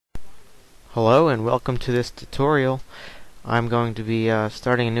Hello and welcome to this tutorial. I'm going to be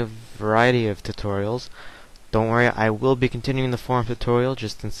starting a new variety of tutorials. Don't worry, I will be continuing the forum tutorial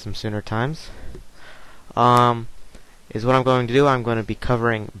just in some sooner times. Is what I'm going to do. I'm going to be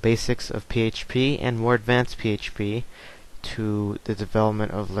covering basics of PHP and more advanced PHP to the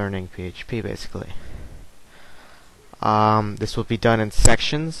development of learning PHP basically. This will be done in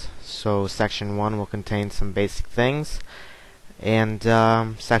sections, so section 1 will contain some basic things, and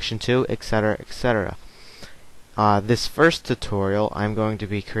section 2, etc., etc. This first tutorial I'm going to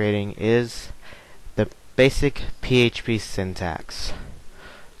be creating is the basic PHP syntax.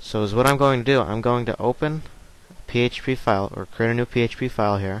 So is what I'm going to do. I'm going to open a PHP file, or create a new PHP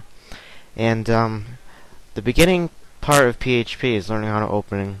file here, and the beginning part of PHP is learning how to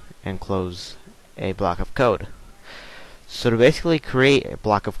open and close a block of code. So to basically create a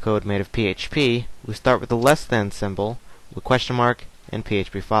block of code made of PHP, we start with the less than symbol, with question mark and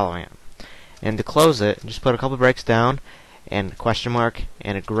PHP following it. And to close it, just put a couple breaks down and question mark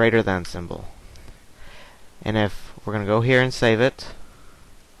and a greater than symbol. And if we're going to go here and save it,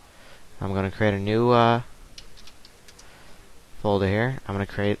 I'm going to create a new folder here. I'm going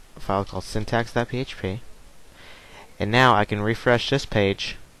to create a file called syntax.php. And now I can refresh this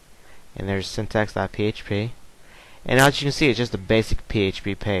page, and there's syntax.php. And as you can see, it's just a basic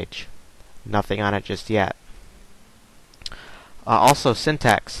PHP page. Nothing on it just yet. Also,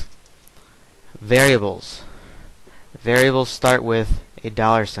 syntax. Variables. Variables start with a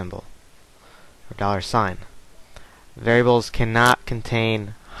dollar symbol, or dollar sign. Variables cannot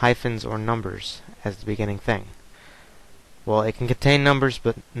contain hyphens or numbers as the beginning thing. Well, it can contain numbers,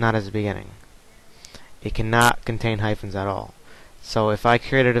 but not as the beginning. It cannot contain hyphens at all. So if I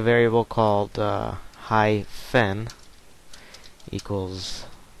created a variable called hyphen equals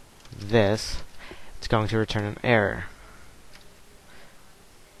this, it's going to return an error.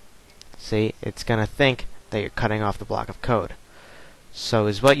 See, it's going to think that you're cutting off the block of code. So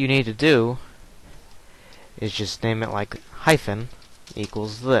is what you need to do is just name it like hyphen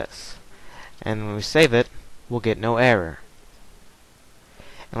equals this. And when we save it, we'll get no error.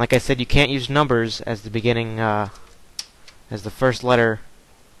 And like I said, you can't use numbers as the beginning, as the first letter,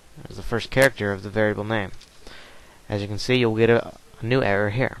 as the first character of the variable name. As you can see, you'll get a new error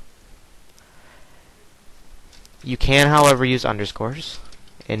here. You can, however, use underscores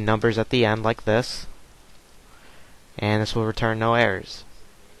in numbers at the end like this, and this will return no errors.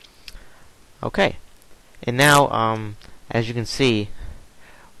 Okay, and now as you can see,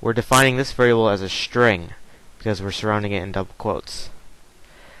 we're defining this variable as a string because we're surrounding it in double quotes.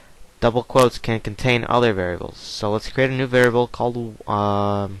 Double quotes can contain other variables, so let's create a new variable called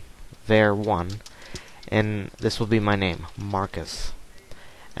var1, and this will be my name, Marcus.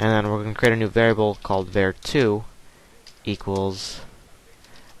 And then we're going to create a new variable called var2 equals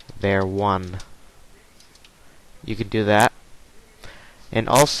var1. You could do that. And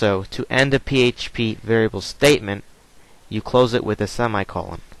also, to end a PHP variable statement, you close it with a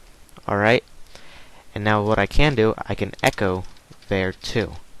semicolon. Alright? And now what I can do, I can echo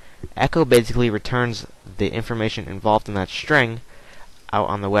var2. Echo basically returns the information involved in that string out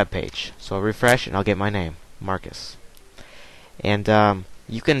on the web page. So I'll refresh and I'll get my name, Marcus. And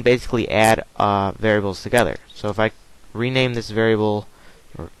you can basically add variables together. So if I rename this variable,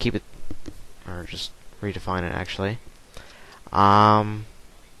 or keep it, or just redefine it actually, I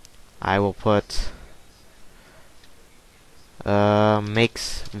will put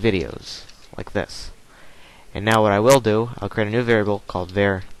makes videos like this. And now what I will do, I'll create a new variable called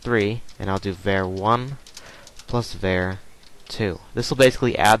var3, and I'll do var1 plus var2. This will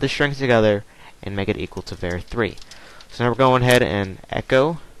basically add the strings together and make it equal to var3. So now we're going ahead and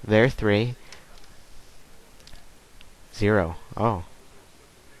echo var3 0. Oh.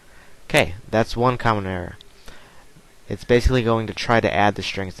 Okay, that's one common error. It's basically going to try to add the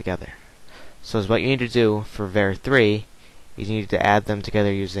strings together. So what you need to do for var3 is you need to add them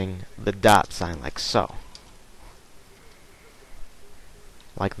together using the dot sign, like so.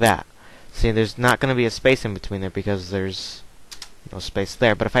 Like that. See, there's not going to be a space in between there because there's no space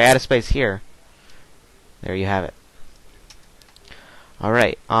there. But if I add a space here, there you have it.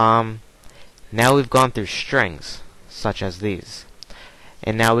 Alright, now we've gone through strings, such as these.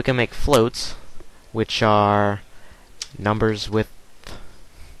 And now we can make floats, which are numbers with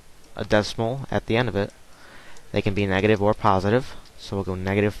a decimal at the end of it. They can be negative or positive. So we'll go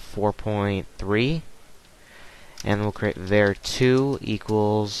negative 4.3. And we'll create var2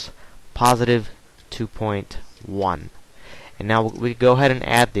 equals positive 2.1. And now we go ahead and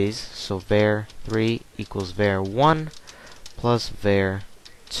add these. So var3 equals var1 plus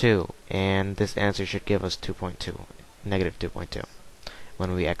var2. And this answer should give us 2.2, negative 2.2.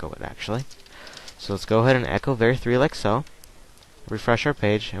 when we echo it, actually. So let's go ahead and echo var3 like so. Refresh our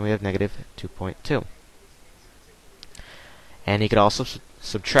page, and we have negative 2.2. And you could also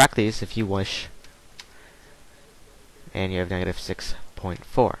subtract these if you wish, and you have negative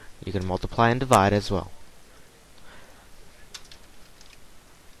 6.4. You can multiply and divide as well.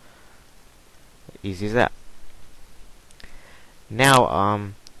 Easy as that.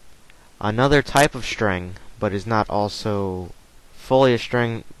 Now, another type of string, but is not also fully a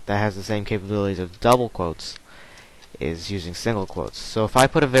string that has the same capabilities of double quotes, is using single quotes. So if I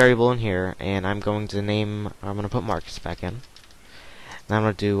put a variable in here, and I'm going to put Marcus back in, and I'm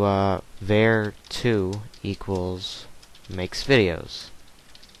going to do var2 equals makes videos.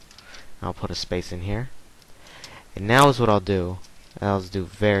 I'll put a space in here, and now is what I'll do. I'll do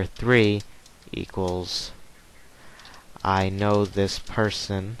var3 equals I know this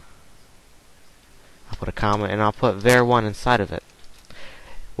person. I'll put a comma, and I'll put var1 inside of it.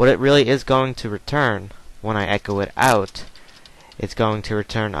 What it really is going to return when I echo it out, it's going to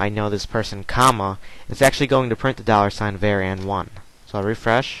return I know this person, comma. It's actually going to print the $ var and 1. So I'll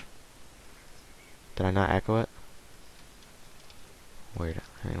refresh. Did I not echo it? Weird.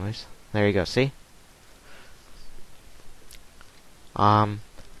 Anyways, there you go. See? To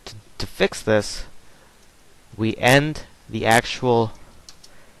fix this, we end the actual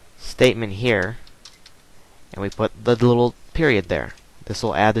statement here, and we put the little period there. This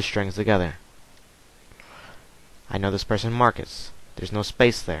will add the strings together. I know this person, Marcus. There's no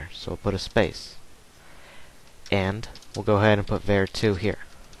space there, so we'll put a space. And we'll go ahead and put var2 here.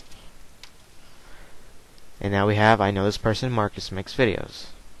 And now we have I know this person, Marcus, makes videos.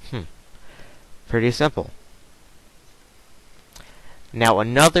 Pretty simple. Now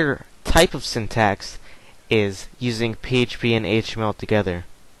another type of syntax is using PHP and HTML together.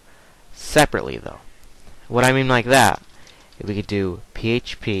 Separately though. What I mean like that, we could do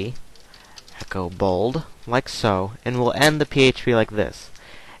PHP, echo bold, like so, and we'll end the PHP like this.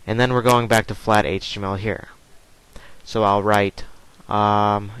 And then we're going back to flat HTML here. So I'll write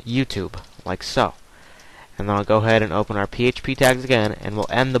YouTube, like so. And then I'll go ahead and open our PHP tags again, and we'll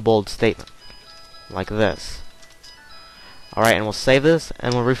end the bold statement, like this. Alright, and we'll save this,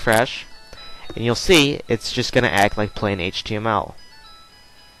 and we'll refresh. And you'll see, it's just going to act like plain HTML.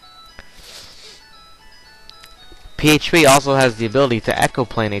 PHP also has the ability to echo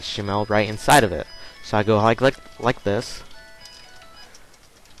plain HTML right inside of it. So I go like this.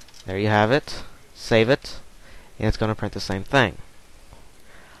 There you have it. Save it. And it's going to print the same thing.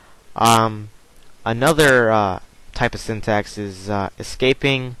 Another type of syntax is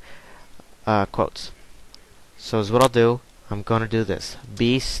escaping quotes. So is what I'll do. I'm going to do this.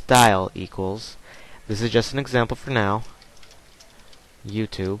 bstyle equals, this is just an example for now,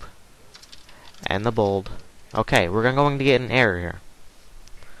 YouTube, and the bold. Okay, we're going to get an error here.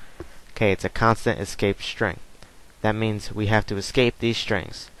 Okay, it's a constant escape string. That means we have to escape these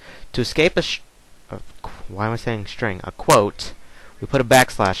strings. To escape why am I saying string? A quote, we put a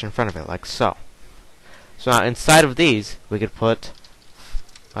backslash in front of it, like so. So now inside of these, we could put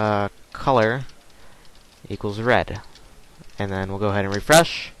color equals red. And then we'll go ahead and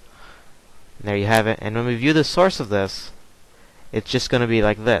refresh. And there you have it. And when we view the source of this, it's just going to be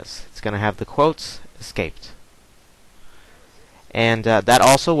like this. It's going to have the quotes escaped. And that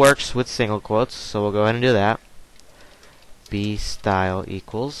also works with single quotes, so we'll go ahead and do that. bstyle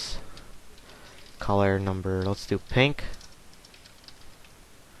equals color number, let's do pink.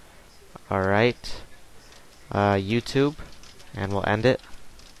 Alright. YouTube, and we'll end it.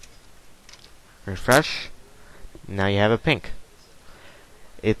 Refresh. Now you have a pink.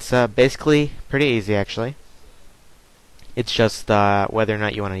 It's basically pretty easy, actually. It's just whether or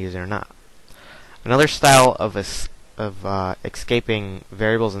not you want to use it or not. Another style of escaping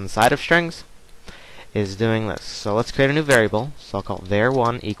variables inside of strings is doing this. So let's create a new variable. So I'll call it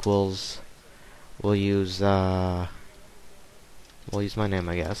var1 equals. We'll use my name,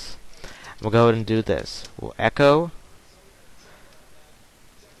 I guess. We'll go ahead and do this. We'll echo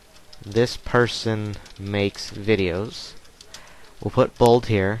this person makes videos. We'll put bold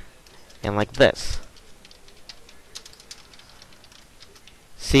here, and like this.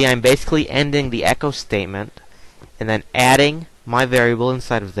 See, I'm basically ending the echo statement, and then adding my variable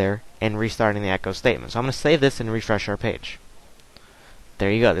inside of there, and restarting the echo statement. So I'm going to save this and refresh our page.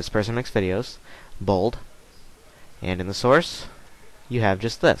 There you go, this person makes videos, bold, and in the source, you have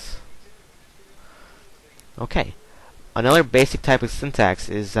just this. Okay. Another basic type of syntax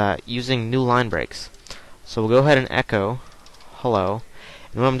is using new line breaks. So we'll go ahead and echo hello,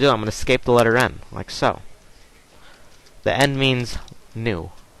 and what I'm doing, I'm going to escape the letter N, like so. The N means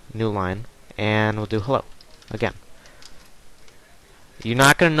new line, and we'll do hello again. you're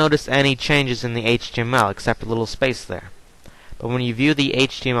not going to notice any changes in the HTML except a little space there. But when you view the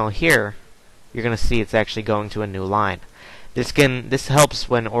HTML here, you're going to see it's actually going to a new line. This helps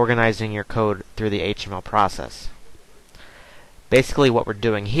when organizing your code through the HTML process. Basically what we're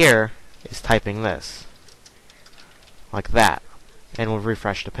doing here is typing this, like that, and we'll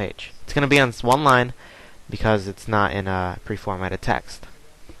refresh the page. It's going to be on one line because it's not in a pre-formatted text.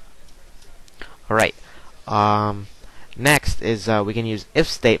 Alright, next is we can use if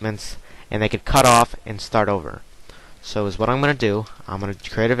statements, and they could cut off and start over. So is what I'm going to do, I'm going to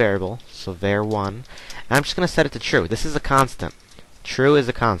create a variable, so var1, and I'm just going to set it to true. This is a constant. True is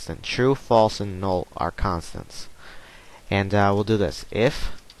a constant. True, false, and null are constants. And we'll do this.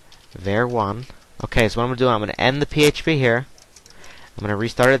 If var1, okay, so what I'm going to do, I'm going to end the PHP here, I'm going to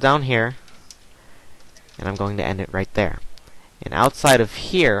restart it down here, and I'm going to end it right there. And outside of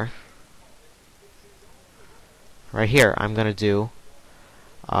here, right here, I'm going to do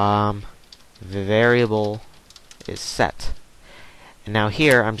the variable is set. And now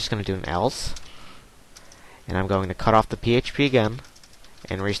here, I'm just going to do an else, and I'm going to cut off the PHP again,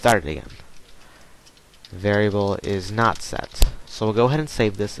 and restart it again. Variable is not set. So we'll go ahead and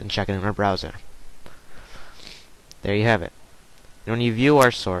save this and check it in our browser. There you have it. And when you view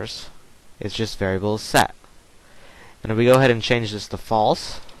our source, it's just variable is set. And if we go ahead and change this to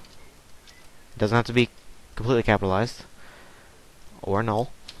false, it doesn't have to be completely capitalized, or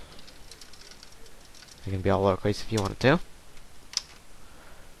null. It can be all lowercase if you want it to.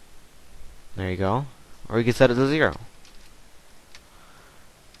 There you go. Or you can set it to 0.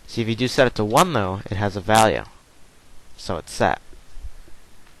 See, if you do set it to 1 though, it has a value. So it's set.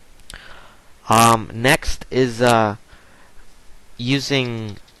 Next is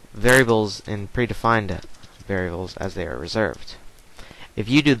using variables in predefined variables as they are reserved. If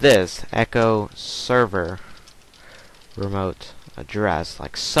you do this, echo server remote address,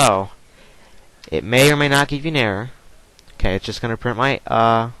 like so, it may or may not give you an error. Okay, it's just going to print my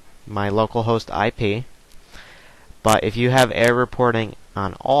my localhost IP. But if you have error reporting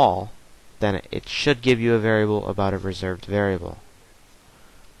on all, then it should give you a variable about a reserved variable.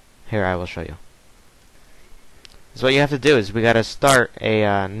 Here, I will show you. So what you have to do is we got to start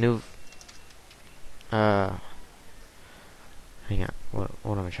a new. Hang on.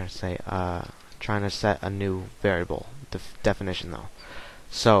 What am I trying to say? Trying to set a new variable definition though.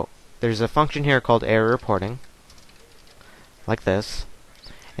 So there's a function here called error reporting, like this,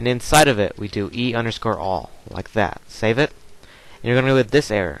 and inside of it we do e_all, like that. Save it, and you're going to go with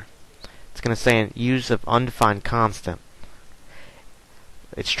this error. It's going to say use of undefined constant.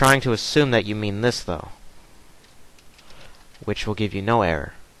 It's trying to assume that you mean this though, which will give you no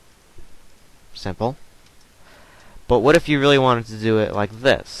error. Simple. But what if you really wanted to do it like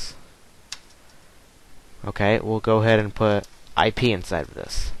this? Okay, we'll go ahead and put IP inside of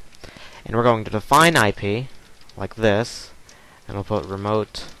this. And we're going to define IP like this, and we'll put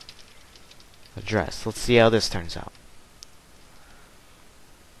remote address. Let's see how this turns out.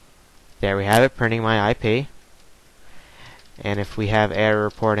 There we have it, printing my IP. And if we have error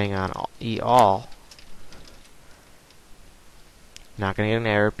reporting on all, not going to get an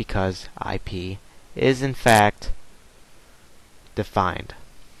error because IP is in fact defined.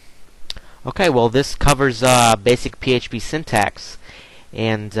 Okay, well this covers basic PHP syntax,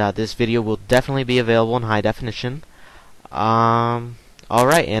 and this video will definitely be available in high definition.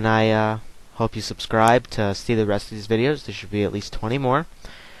 Alright, and I hope you subscribe to see the rest of these videos. There should be at least 20 more.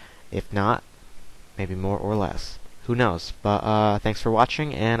 If not, maybe more or less. Who knows? But thanks for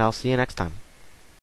watching, and I'll see you next time.